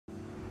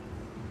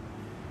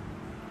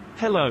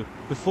Hello,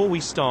 before we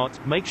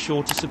start, make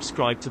sure to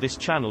subscribe to this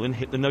channel and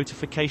hit the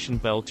notification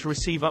bell to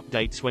receive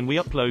updates when we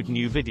upload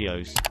new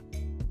videos.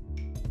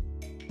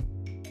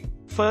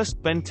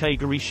 First,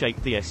 Bentayga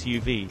reshaped the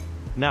SUV.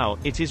 Now,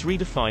 it is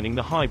redefining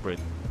the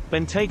hybrid.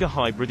 Bentayga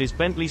Hybrid is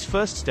Bentley's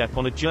first step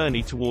on a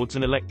journey towards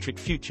an electric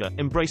future,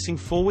 embracing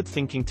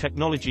forward-thinking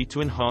technology to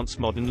enhance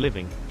modern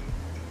living.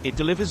 It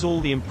delivers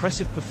all the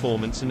impressive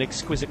performance and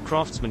exquisite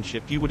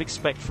craftsmanship you would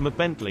expect from a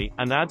Bentley,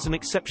 and adds an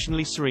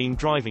exceptionally serene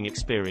driving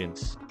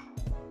experience.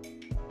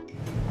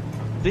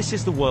 This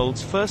is the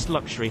world's first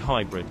luxury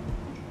hybrid.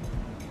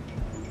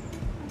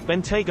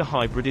 Bentayga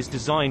Hybrid is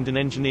designed and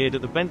engineered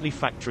at the Bentley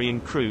factory in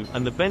Crewe,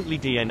 and the Bentley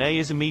DNA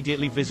is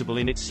immediately visible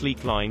in its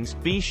sleek lines,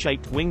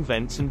 B-shaped wing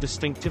vents and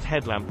distinctive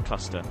headlamp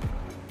cluster.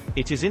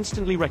 It is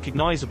instantly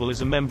recognizable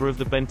as a member of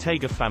the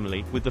Bentayga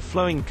family, with the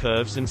flowing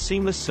curves and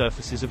seamless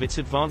surfaces of its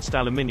advanced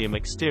aluminium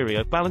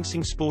exterior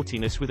balancing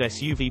sportiness with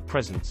SUV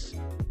presence.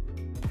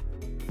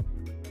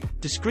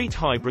 Discreet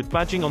Hybrid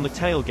badging on the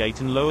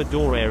tailgate and lower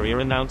door area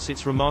announce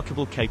its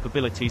remarkable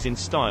capabilities in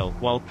style,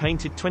 while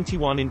painted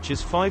 21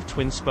 inches 5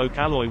 twin-spoke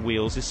alloy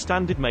wheels as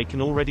standard make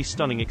an already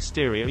stunning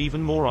exterior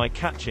even more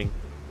eye-catching.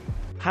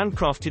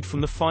 Handcrafted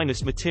from the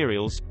finest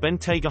materials,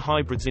 Bentayga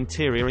Hybrid's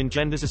interior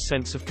engenders a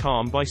sense of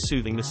calm by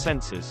soothing the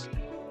senses.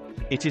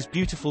 It is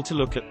beautiful to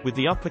look at, with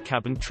the upper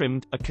cabin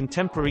trimmed, a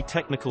contemporary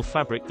technical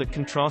fabric that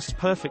contrasts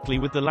perfectly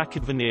with the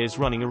lacquered veneers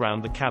running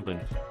around the cabin.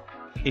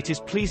 It is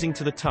pleasing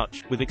to the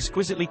touch, with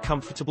exquisitely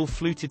comfortable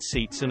fluted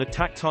seats and a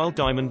tactile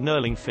diamond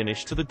knurling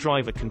finish to the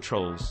driver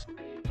controls.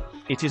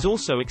 It is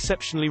also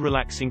exceptionally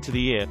relaxing to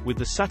the ear, with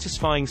the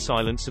satisfying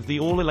silence of the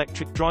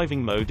all-electric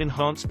driving mode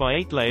enhanced by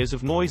 8 layers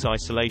of noise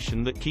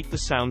isolation that keep the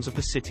sounds of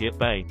the city at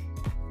bay.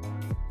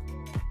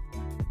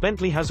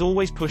 Bentley has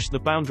always pushed the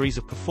boundaries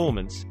of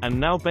performance, and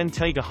now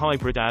Bentayga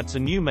Hybrid adds a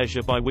new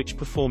measure by which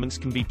performance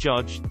can be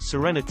judged: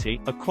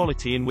 serenity, a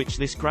quality in which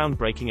this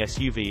groundbreaking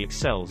SUV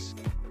excels.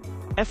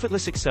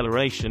 Effortless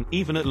acceleration,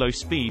 even at low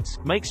speeds,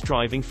 makes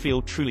driving feel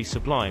truly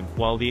sublime,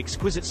 while the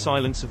exquisite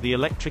silence of the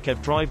electric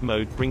EV drive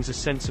mode brings a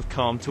sense of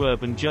calm to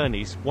urban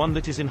journeys, one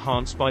that is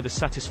enhanced by the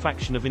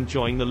satisfaction of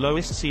enjoying the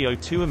lowest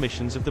CO2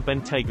 emissions of the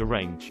Bentayga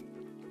range.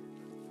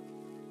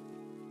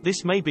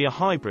 This may be a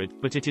hybrid,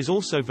 but it is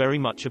also very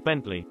much a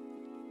Bentley.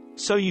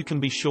 So you can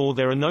be sure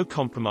there are no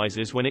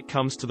compromises when it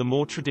comes to the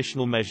more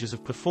traditional measures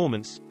of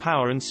performance,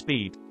 power and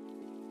speed.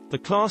 The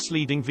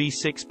class-leading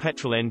V6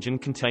 petrol engine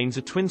contains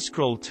a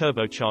twin-scroll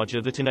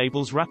turbocharger that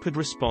enables rapid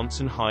response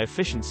and high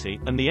efficiency,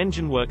 and the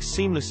engine works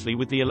seamlessly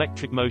with the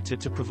electric motor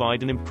to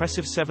provide an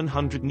impressive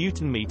 700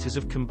 Nm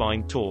of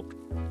combined torque.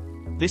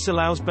 This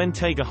allows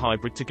Bentayga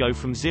Hybrid to go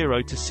from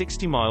 0 to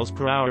 60 miles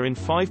per hour in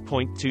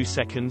 5.2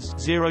 seconds,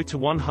 0 to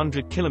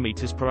 100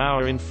 km per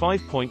hour in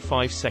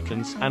 5.5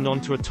 seconds, and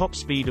onto a top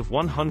speed of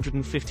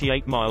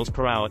 158 miles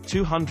per hour,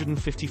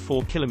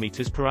 254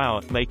 km per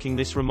hour, making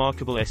this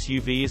remarkable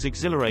SUV as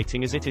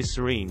exhilarating as it is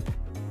serene.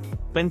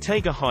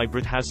 Bentayga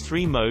Hybrid has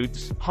 3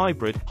 modes: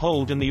 hybrid,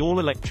 hold and the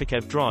all-electric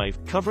EV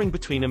drive, covering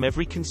between them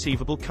every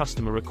conceivable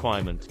customer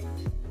requirement.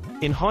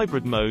 In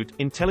hybrid mode,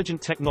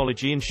 intelligent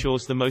technology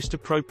ensures the most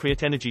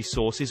appropriate energy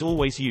source is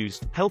always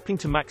used, helping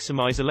to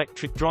maximize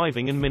electric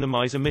driving and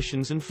minimize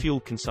emissions and fuel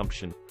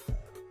consumption.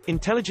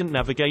 Intelligent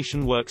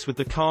navigation works with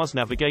the car's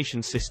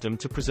navigation system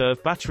to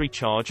preserve battery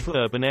charge for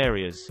urban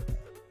areas.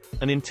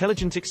 An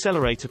intelligent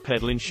accelerator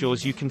pedal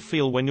ensures you can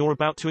feel when you're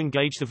about to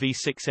engage the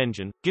V6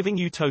 engine, giving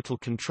you total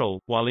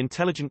control, while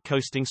intelligent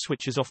coasting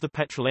switches off the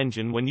petrol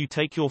engine when you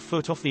take your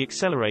foot off the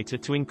accelerator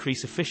to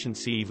increase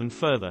efficiency even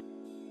further.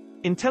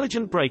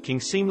 Intelligent braking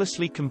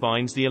seamlessly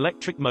combines the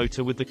electric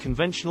motor with the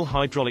conventional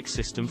hydraulic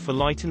system for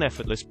light and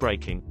effortless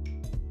braking.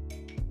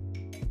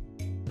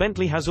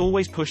 Bentley has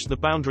always pushed the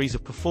boundaries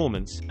of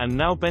performance, and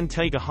now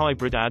Bentayga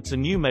Hybrid adds a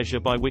new measure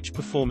by which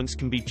performance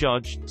can be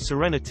judged: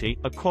 serenity,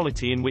 a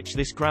quality in which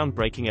this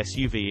groundbreaking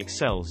SUV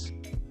excels.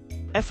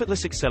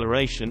 Effortless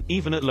acceleration,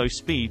 even at low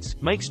speeds,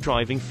 makes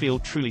driving feel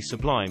truly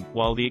sublime,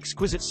 while the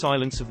exquisite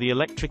silence of the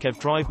electric EV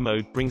drive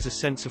mode brings a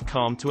sense of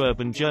calm to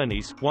urban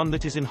journeys, one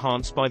that is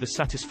enhanced by the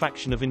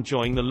satisfaction of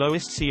enjoying the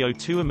lowest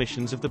CO2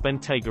 emissions of the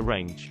Bentayga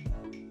range.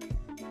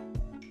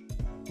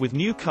 With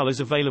new colors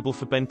available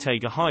for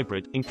Bentayga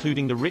Hybrid,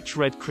 including the rich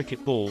red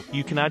cricket ball,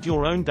 you can add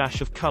your own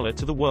dash of color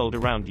to the world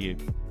around you.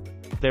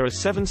 There are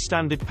 7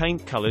 standard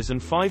paint colors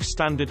and 5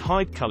 standard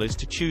hide colors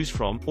to choose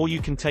from, or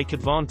you can take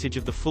advantage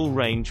of the full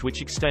range,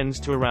 which extends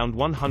to around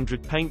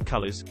 100 paint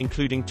colors,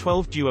 including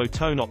 12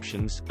 duo-tone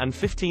options, and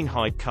 15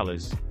 hide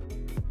colors.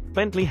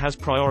 Bentley has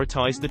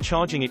prioritized the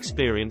charging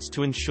experience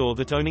to ensure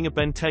that owning a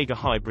Bentayga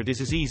Hybrid is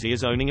as easy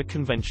as owning a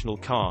conventional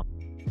car.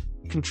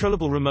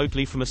 Controllable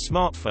remotely from a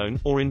smartphone,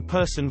 or in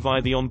person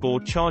via the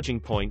onboard charging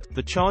point,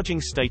 the charging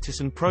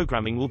status and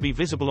programming will be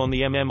visible on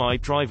the MMI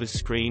driver's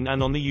screen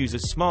and on the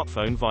user's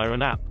smartphone via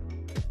an app.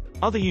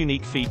 Other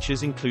unique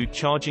features include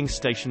Charging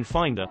Station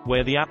Finder,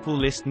 where the app will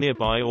list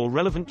nearby or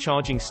relevant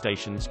charging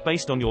stations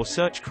based on your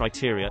search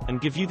criteria,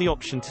 and give you the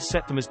option to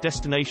set them as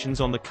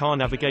destinations on the car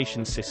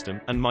navigation system,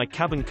 and My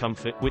Cabin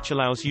Comfort, which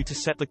allows you to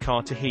set the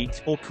car to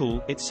heat, or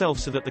cool, itself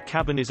so that the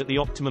cabin is at the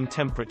optimum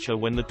temperature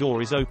when the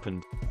door is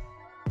opened.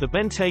 The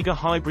Bentayga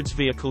Hybrid's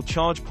vehicle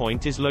charge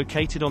point is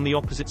located on the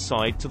opposite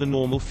side to the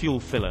normal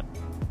fuel filler.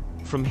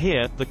 From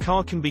here, the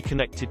car can be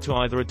connected to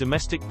either a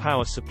domestic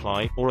power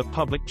supply, or a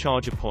public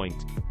charger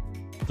point.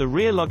 The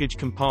rear luggage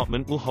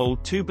compartment will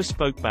hold 2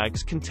 bespoke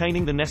bags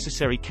containing the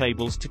necessary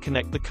cables to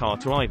connect the car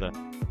to either.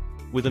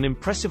 With an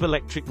impressive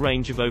electric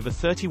range of over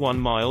 31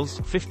 miles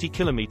 50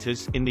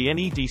 kilometers in the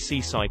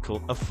NEDC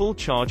cycle, a full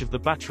charge of the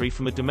battery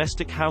from a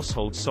domestic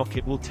household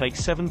socket will take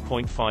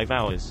 7.5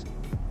 hours.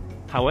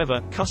 However,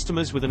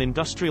 customers with an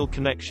industrial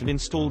connection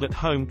installed at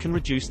home can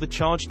reduce the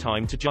charge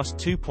time to just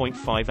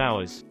 2.5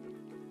 hours.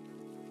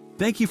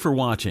 Thank you for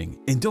watching,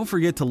 and don't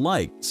forget to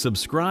like,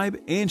 subscribe,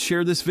 and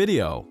share this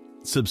video.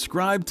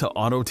 Subscribe to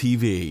Auto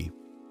TV.